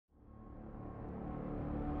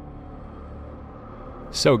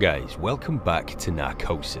So guys, welcome back to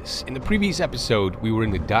Narcosis. In the previous episode, we were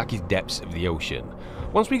in the darkest depths of the ocean.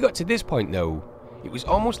 Once we got to this point though, it was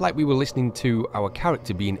almost like we were listening to our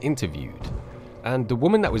character being interviewed. And the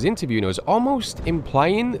woman that was interviewing us almost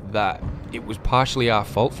implying that it was partially our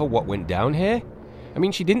fault for what went down here. I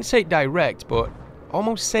mean, she didn't say it direct, but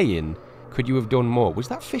almost saying, could you have done more? Was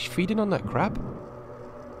that fish feeding on that crab?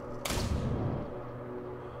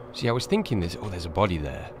 See, I was thinking this, oh, there's a body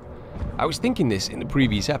there. I was thinking this in the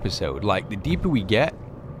previous episode, like the deeper we get,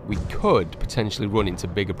 we could potentially run into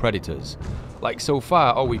bigger predators. Like so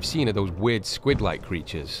far, all we've seen are those weird squid-like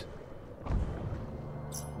creatures.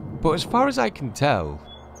 But as far as I can tell,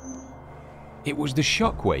 it was the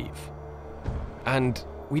shockwave. And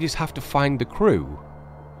we just have to find the crew.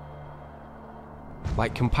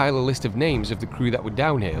 Like compile a list of names of the crew that were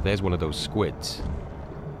down here. There's one of those squids.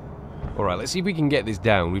 Alright, let's see if we can get this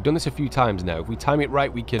down. We've done this a few times now. If we time it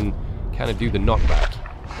right, we can kind of do the knockback.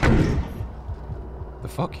 The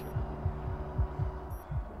fuck?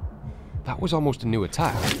 That was almost a new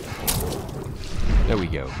attack. There we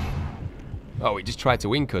go. Oh, it just tried to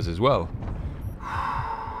wink us as well.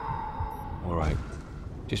 Alright.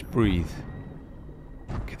 Just breathe.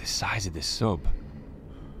 Look at the size of this sub.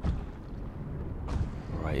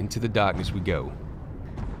 Alright, into the darkness we go.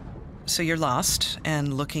 So you're lost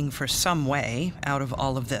and looking for some way out of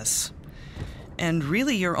all of this. And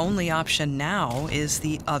really your only option now is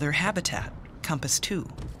the other habitat, Compass 2.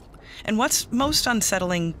 And what's most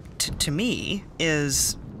unsettling to me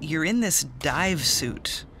is you're in this dive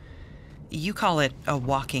suit. You call it a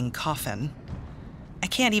walking coffin. I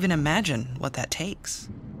can't even imagine what that takes.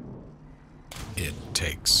 It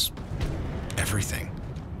takes everything.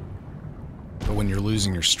 But when you're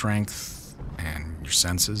losing your strength and your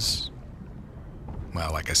senses,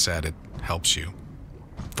 well, like I said, it helps you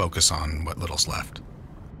focus on what little's left.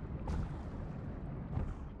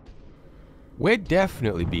 We're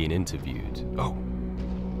definitely being interviewed. Oh.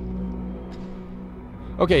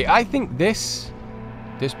 Okay, I think this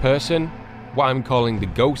person, what I'm calling the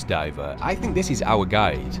ghost diver, I think this is our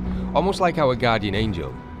guide. Almost like our guardian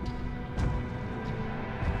angel.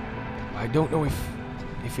 I don't know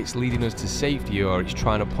if it's leading us to safety or it's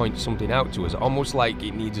trying to point something out to us, almost like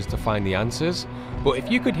it needs us to find the answers. But if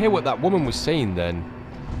you could hear what that woman was saying then,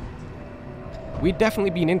 we'd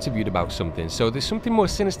definitely been interviewed about something, so there's something more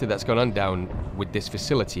sinister that's gone on down with this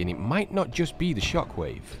facility, and it might not just be the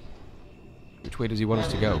shockwave. Which way does he want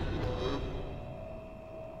us to go?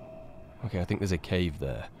 Okay, I think there's a cave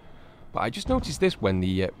there. But I just noticed this when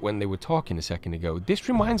they were talking a second ago. This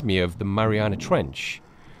reminds me of the Mariana Trench,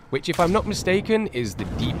 which, if I'm not mistaken, is the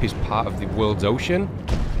deepest part of the world's ocean.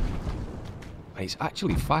 And it's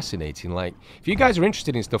actually fascinating. Like, if you guys are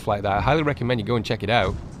interested in stuff like that, I highly recommend you go and check it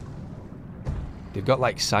out. They've got,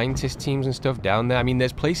 like, scientist teams and stuff down there. I mean,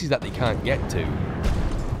 there's places that they can't get to.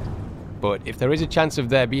 But if there is a chance of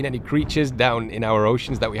there being any creatures down in our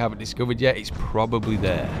oceans that we haven't discovered yet, it's probably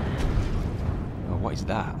there. Oh, what is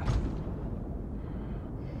that?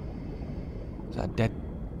 Is that a dead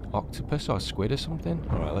octopus or squid or something?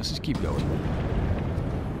 Alright, let's just keep going.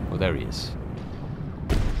 Oh, there he is.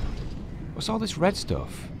 What's all this red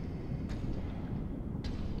stuff?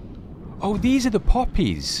 Oh, these are the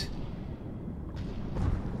poppies.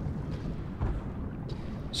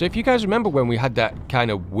 So if you guys remember when we had that kind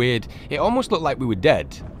of weird... It almost looked like we were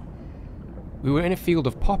dead. We were in a field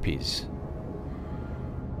of poppies.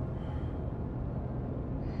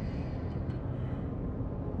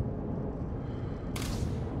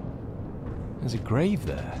 There's a grave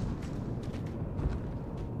there.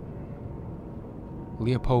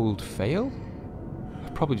 Leopold Fail?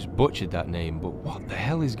 I've probably just butchered that name, but what the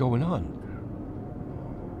hell is going on?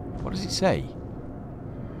 What does it say?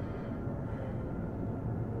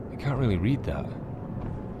 I can't really read that.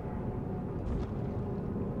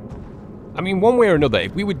 I mean, one way or another,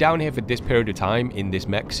 if we were down here for this period of time in this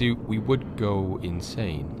mech suit, we would go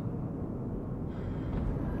insane.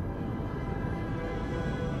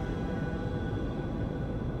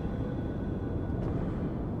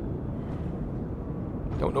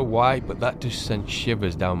 Don't know why, but that just sent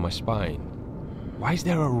shivers down my spine. Why is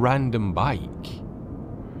there a random bike?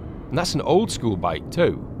 And that's an old school bike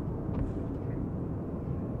too.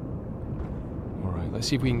 Alright, let's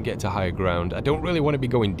see if we can get to higher ground. I don't really want to be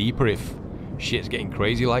going deeper if shit's getting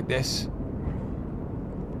crazy like this.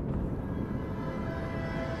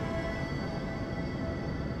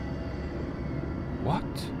 What?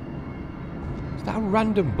 Is that a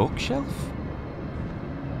random bookshelf?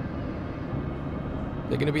 Is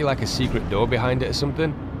there going to be like a secret door behind it or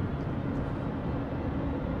something?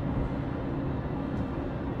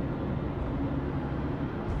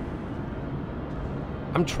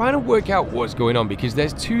 I'm trying to work out what's going on because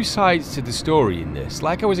there's two sides to the story in this.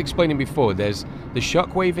 Like I was explaining before, there's the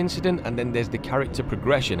shockwave incident and then there's the character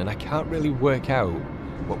progression, and I can't really work out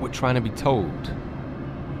what we're trying to be told.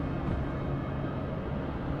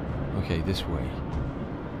 Okay, this way.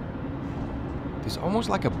 There's almost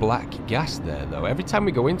like a black gas there, though. Every time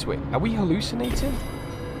we go into it, are we hallucinating?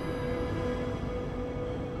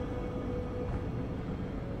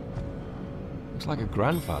 Looks like a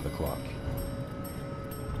grandfather clock.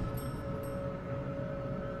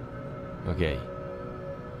 Okay.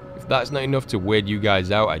 If that's not enough to weird you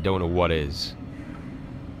guys out, I don't know what is.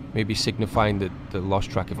 Maybe signifying that the lost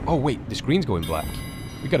track of... Oh, wait, the screen's going black.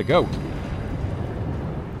 We gotta go.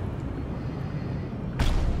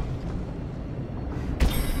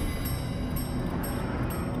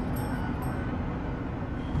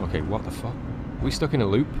 Okay, what the fuck? Are we stuck in a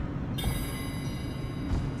loop?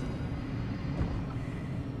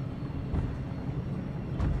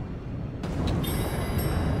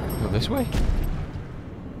 Go this way?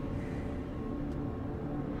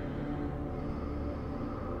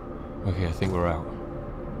 Okay, I think we're out.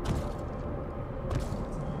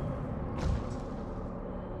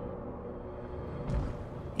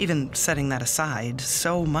 Even setting that aside,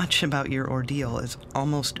 so much about your ordeal is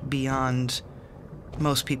almost beyond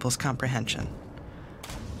most people's comprehension.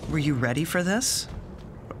 Were you ready for this?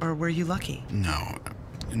 Or were you lucky? No,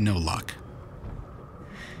 no luck.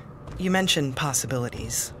 You mentioned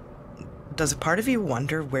possibilities. Does a part of you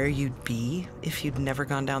wonder where you'd be if you'd never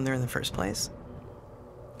gone down there in the first place?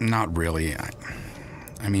 Not really.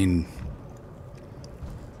 I mean,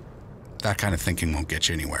 that kind of thinking won't get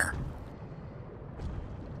you anywhere.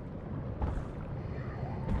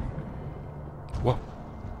 Whoa.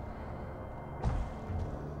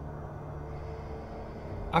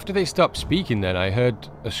 After they stopped speaking then, I heard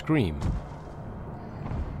a scream.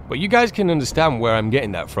 But you guys can understand where I'm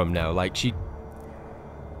getting that from now. Like, she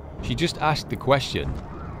just asked the question,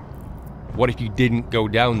 what if you didn't go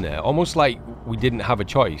down there? Almost like we didn't have a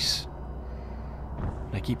choice.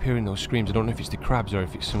 I keep hearing those screams. I don't know if it's the crabs or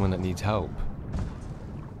if it's someone that needs help.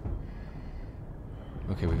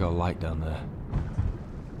 Okay, we got a light down there.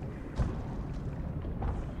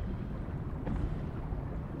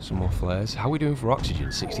 Some more flares. How are we doing for oxygen?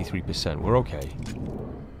 63%. We're okay.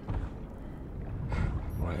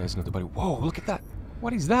 Right, there's another body. Whoa, look at that.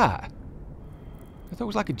 What is that? I thought it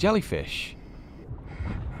was like a jellyfish.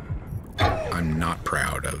 I'm not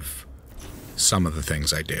proud of some of the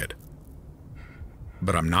things I did.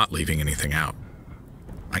 But I'm not leaving anything out.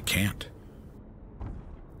 I can't.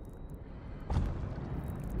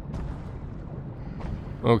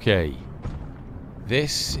 Okay.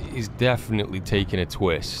 This is definitely taking a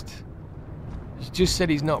twist. He just said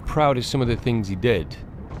he's not proud of some of the things he did.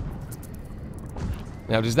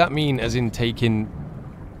 Now, does that mean as in taking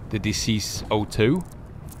the deceased O2?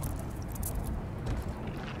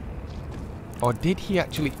 Or did he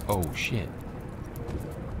actually... Oh, shit.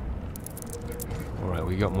 Alright,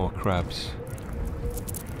 we got more crabs.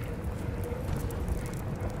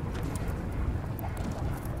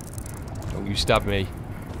 Don't you stab me.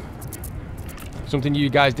 Something you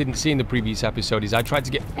guys didn't see in the previous episode is I tried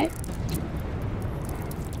to get...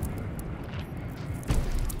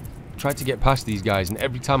 Tried to get past these guys, and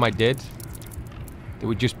every time I did, they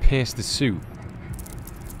would just pierce the suit.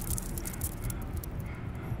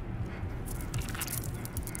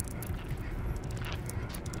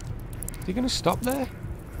 Are they gonna stop there?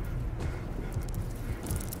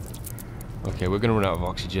 Okay, we're gonna run out of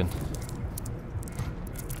oxygen.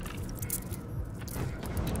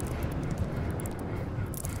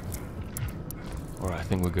 Alright, I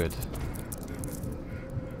think we're good.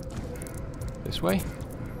 This way?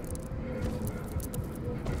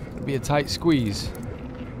 It'll be a tight squeeze.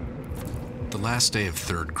 The last day of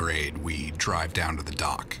 3rd grade, we drive down to the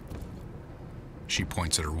dock. She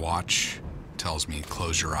points at her watch, tells me,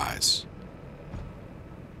 close your eyes.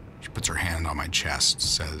 She puts her hand on my chest,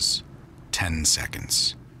 says, 10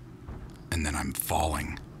 seconds. And then I'm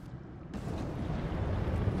falling.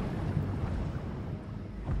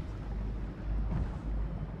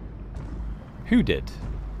 Who did?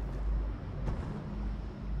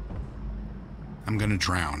 I'm gonna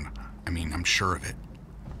drown. I mean, I'm sure of it.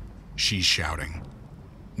 She's shouting,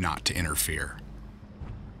 not to interfere.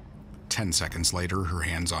 10 seconds later, her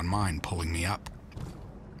hand's on mine, pulling me up.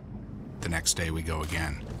 The next day we go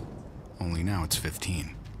again. Only now it's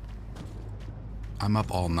 15. I'm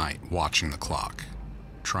up all night watching the clock,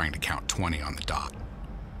 trying to count 20 on the dot.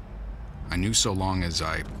 I knew so long as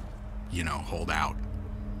I, hold out.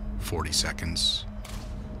 40 seconds,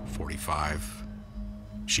 45,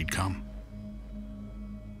 she'd come.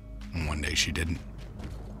 And one day she didn't.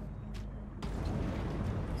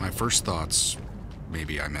 My first thoughts,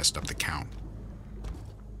 maybe I messed up the count.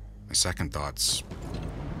 My second thoughts,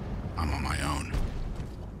 I'm on my own.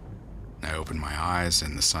 I open my eyes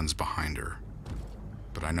and the sun's behind her.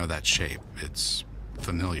 But I know that shape. It's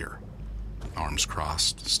familiar. Arms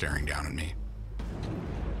crossed, staring down at me.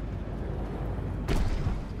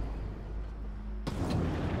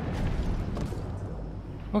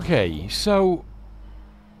 Okay, so...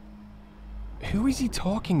 who is he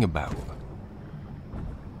talking about?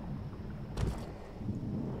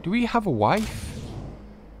 Do we have a wife?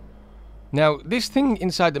 Now, this thing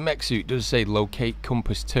inside the mech suit does say locate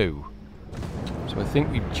compass 2. So I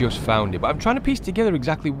think we've just found it. But I'm trying to piece together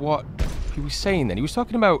exactly what he was saying then. He was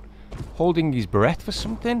talking about holding his breath for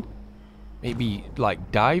something? Maybe,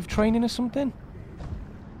 like, dive training or something?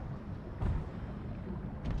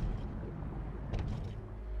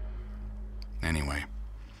 Anyway,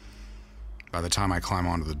 by the time I climb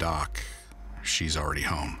onto the dock, she's already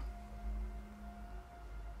home.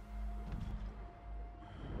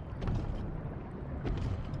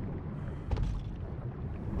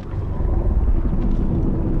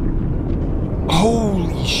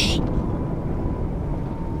 Holy shit!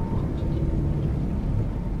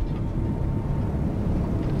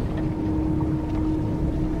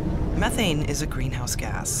 Methane is a greenhouse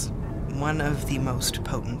gas, one of the most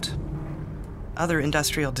potent. Other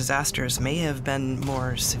industrial disasters may have been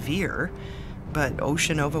more severe, but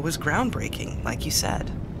Oceanova was groundbreaking, like you said.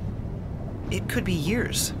 It could be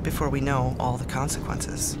years before we know all the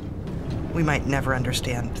consequences. We might never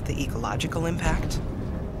understand the ecological impact.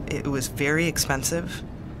 It was very expensive,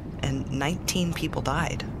 and 19 people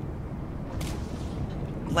died.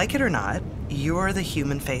 Like it or not, you're the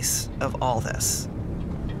human face of all this.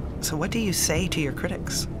 So what do you say to your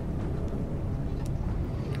critics?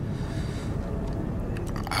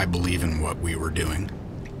 I believe in what we were doing.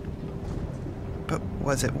 But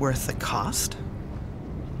was it worth the cost?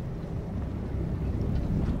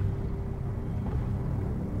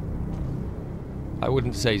 I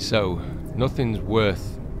wouldn't say so. Nothing's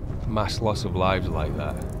worth mass loss of lives like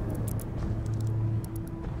that.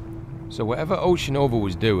 So whatever Oceanova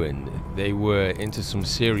was doing, they were into some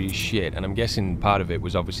serious shit, and I'm guessing part of it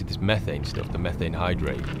was obviously this methane stuff, the methane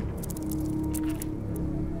hydrate.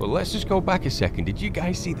 But let's just go back a second. Did you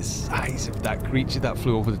guys see the size of that creature that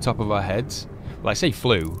flew over the top of our heads? Well, I say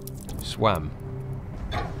flew, swam.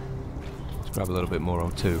 Let's grab a little bit more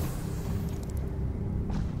O2.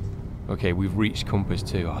 Okay, we've reached compass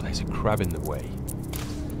 2. Oh, there's a crab in the way.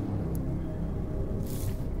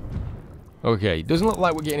 Okay, doesn't look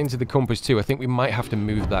like we're getting into the compass 2. I think we might have to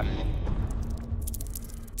move that.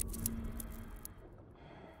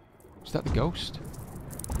 Is that the ghost?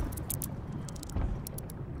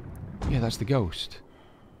 Yeah, that's the ghost.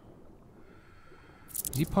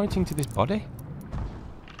 Is he pointing to this body?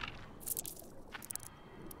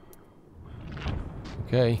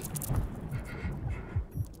 Okay.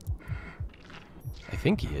 I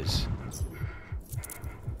think he is.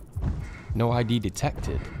 No ID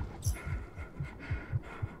detected. Can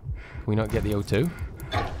we not get the O2?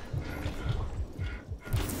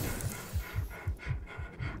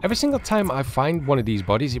 Every single time I find one of these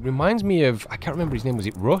bodies, it reminds me of... I can't remember his name. Was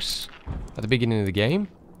it Russ? At the beginning of the game?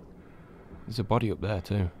 There's a body up there,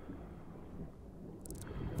 too.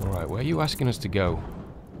 Alright, where are you asking us to go?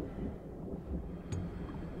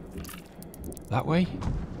 That way?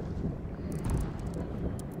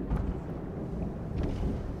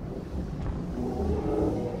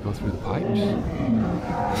 Go through the pipes?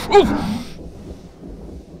 Oh!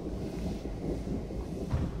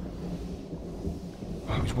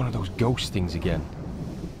 Oh, it was one of those ghost things again.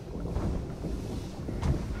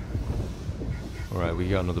 Alright, we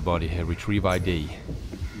got another body here. Retrieve ID.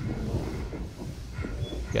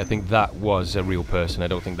 Yeah, I think that was a real person. I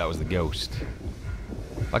don't think that was the ghost.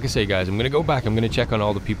 Like I say, guys, I'm going to go back. I'm going to check on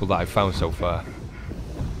all the people that I've found so far.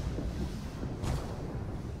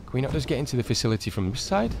 Can we not just get into the facility from this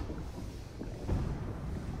side?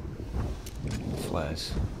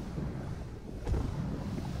 Flares.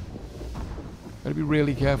 Gotta be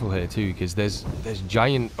really careful here too, because there's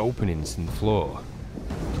giant openings in the floor.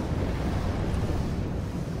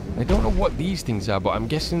 I don't know what these things are, but I'm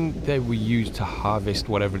guessing they were used to harvest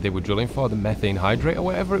whatever they were drilling for, the methane hydrate or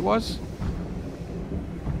whatever it was.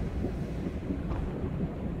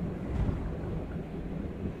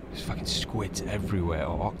 There's fucking squids everywhere,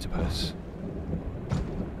 or octopus.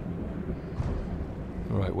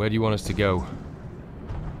 Alright, where do you want us to go?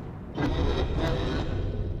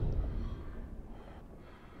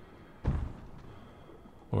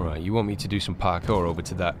 Alright, you want me to do some parkour over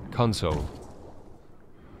to that console?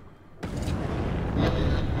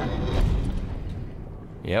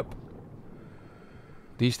 Yep.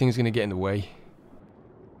 These things are going to get in the way.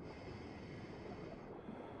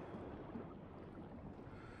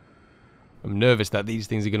 I'm nervous that these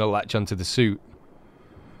things are going to latch onto the suit.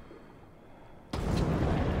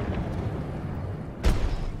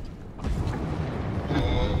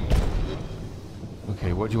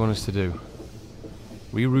 Okay, what do you want us to do?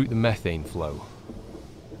 Reroute the methane flow.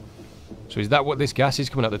 So is that what this gas is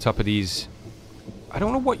coming out the top of these? I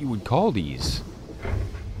don't know what you would call these.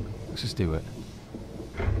 Let's just do it.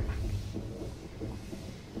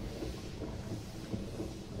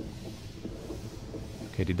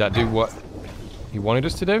 Okay, did that do what he wanted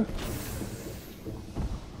us to do?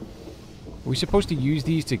 Are we supposed to use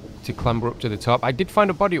these to clamber up to the top? I did find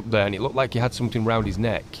a body up there and it looked like he had something round his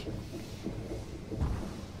neck.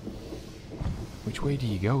 Which way do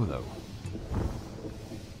you go, though?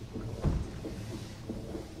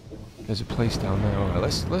 There's a place down there.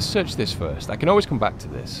 Alright, let's search this first. I can always come back to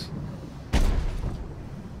this.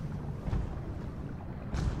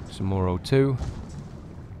 Some more O2.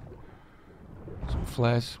 Some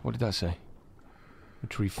flares. What did that say?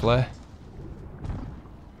 Retrieve flare.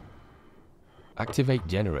 Activate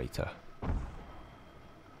generator.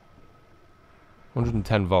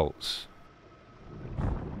 110 volts.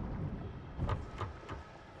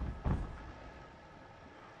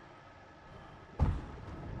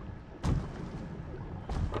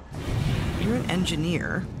 You're an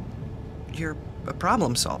engineer. You're a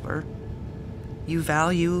problem solver. You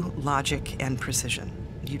value logic and precision.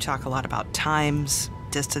 You talk a lot about times,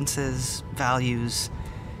 distances, values,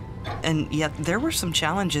 and yet there were some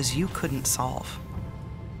challenges you couldn't solve.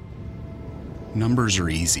 Numbers are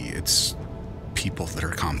easy. It's people that are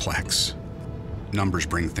complex. Numbers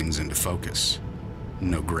bring things into focus.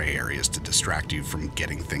 No gray areas to distract you from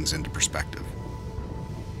getting things into perspective.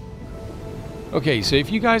 Okay, so if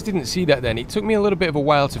you guys didn't see that then, it took me a little bit of a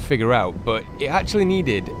while to figure out, but it actually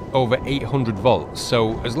needed over 800 volts.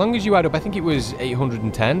 So as long as you add up, I think it was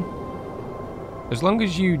 810. As long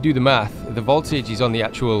as you do the math, the voltage is on the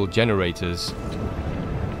actual generators.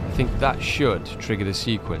 I think that should trigger the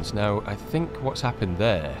sequence. Now, I think what's happened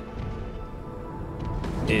there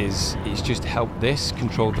is it's just helped this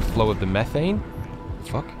control the flow of the methane.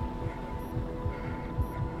 Fuck.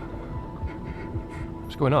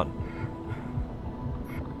 What's going on?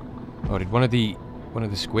 Oh, did one of the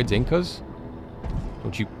squids ink us?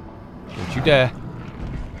 Don't you dare!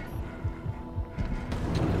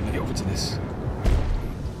 Let me get over to this.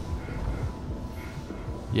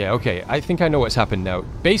 Yeah, okay. I think I know what's happened now.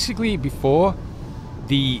 Basically, before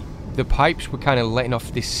the pipes were kind of letting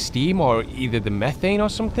off this steam, or either the methane or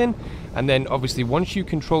something, and then obviously once you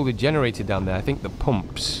control the generator down there, I think the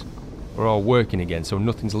pumps are all working again, so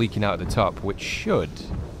nothing's leaking out at the top, which should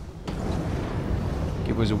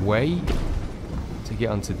give us a way to get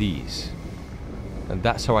onto these. And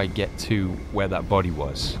that's how I get to where that body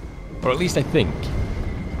was. Or at least I think.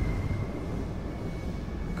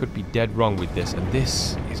 Could be dead wrong with this, and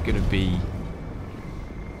this is going to be...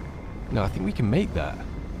 No, I think we can make that.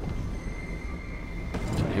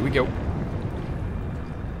 Here we go.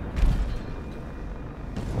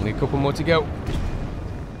 Only a couple more to go.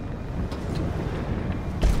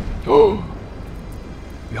 Oh!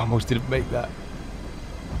 We almost didn't make that.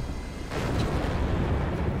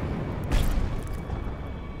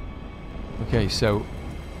 Okay, so...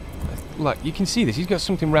 Look, you can see this. He's got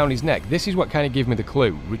something round his neck. This is what kind of gave me the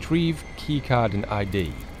clue. Retrieve keycard and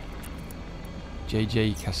ID.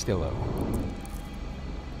 JJ Castillo.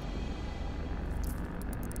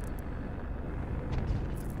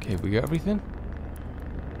 Okay, we got everything?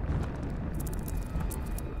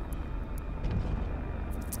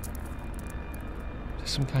 Is there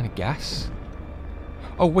some kind of gas?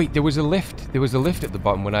 Oh wait, there was a lift. There was a lift at the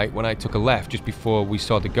bottom when I took a left just before we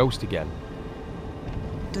saw the ghost again.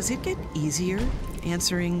 Does it get easier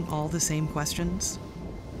answering all the same questions?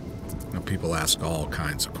 Now, people ask all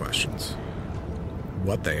kinds of questions.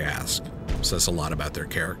 What they ask says a lot about their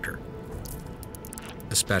character,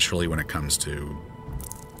 especially when it comes to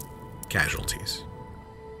casualties.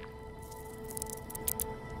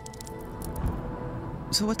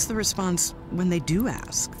 So what's the response when they do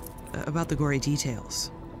ask about the gory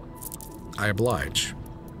details? I oblige.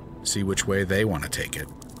 See which way they want to take it.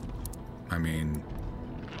 I mean,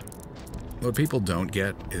 what people don't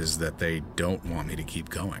get is that they don't want me to keep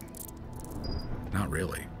going. Not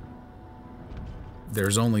really.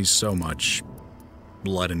 There's only so much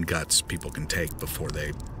blood and guts people can take before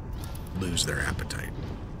they lose their appetite.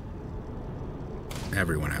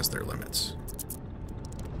 Everyone has their limits.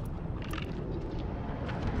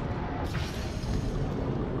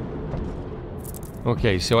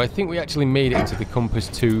 Okay, so I think we actually made it into the Compass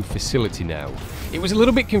 2 facility now. It was a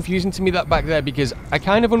little bit confusing to me that back there because I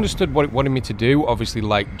kind of understood what it wanted me to do, obviously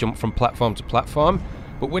like jump from platform to platform,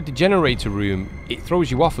 but with the generator room, it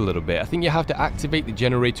throws you off a little bit. I think you have to activate the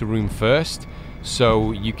generator room first,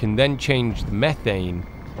 so you can then change the methane,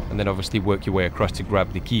 and then obviously work your way across to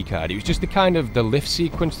grab the key card. It was just the lift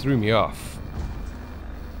sequence threw me off.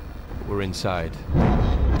 But we're inside.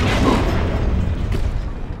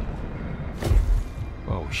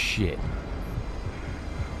 Oh shit.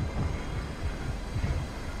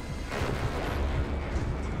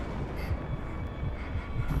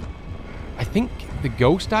 I think the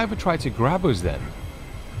ghost diver tried to grab us then.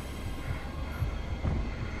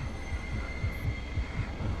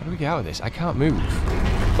 How do we get out of this? I can't move.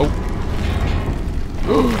 Oh.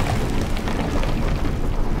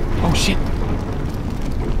 Oh shit.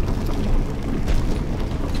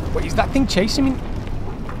 Wait, is that thing chasing me?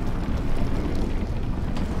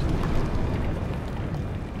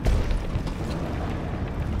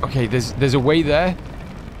 Okay, there's a way there.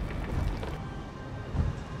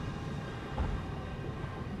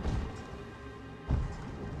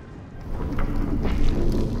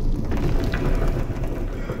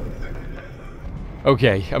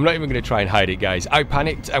 Okay, I'm not even going to try and hide it, guys. I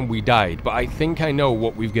panicked and we died, but I think I know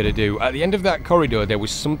what we've got to do. At the end of that corridor, there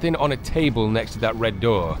was something on a table next to that red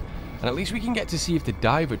door. And at least we can get to see if the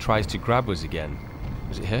diver tries to grab us again.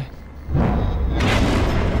 Was it here?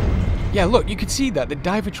 Yeah, look, you could see that. The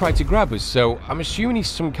diver tried to grab us, so I'm assuming he's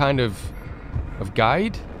some kind of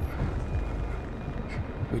guide.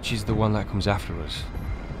 Which is the one that comes after us.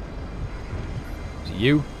 Is it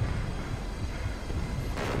you?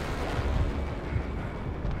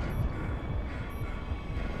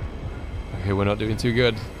 Okay, we're not doing too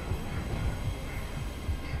good.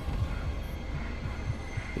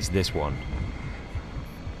 It's this one.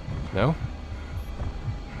 No?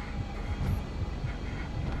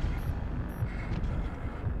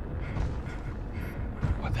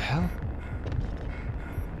 What the hell?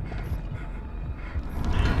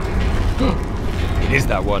 It is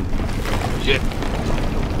that one. Shit.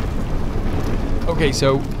 Okay,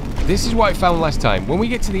 so this is what I found last time. When we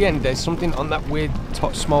get to the end, there's something on that weird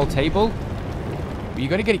small table. But you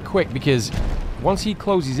gotta get it quick because once he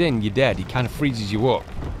closes in, you're dead. He kind of freezes you up.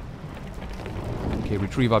 Okay,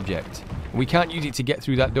 retrieve object. We can't use it to get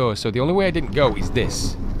through that door, so the only way I didn't go is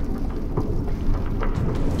this.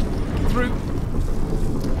 Get through.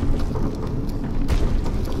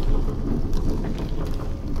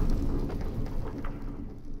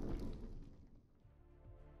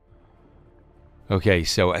 Okay,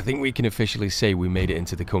 so I think we can officially say we made it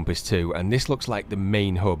into the Compass 2, and this looks like the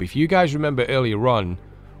main hub. If you guys remember earlier on,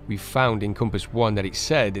 we found in Compass 1 that it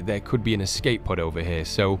said there could be an escape pod over here,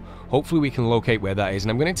 so hopefully we can locate where that is,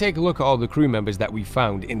 and I'm going to take a look at all the crew members that we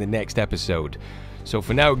found in the next episode. So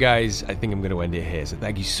for now, guys, I think I'm going to end it here. So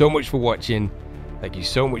thank you so much for watching, thank you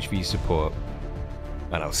so much for your support,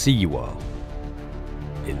 and I'll see you all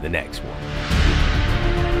in the next one.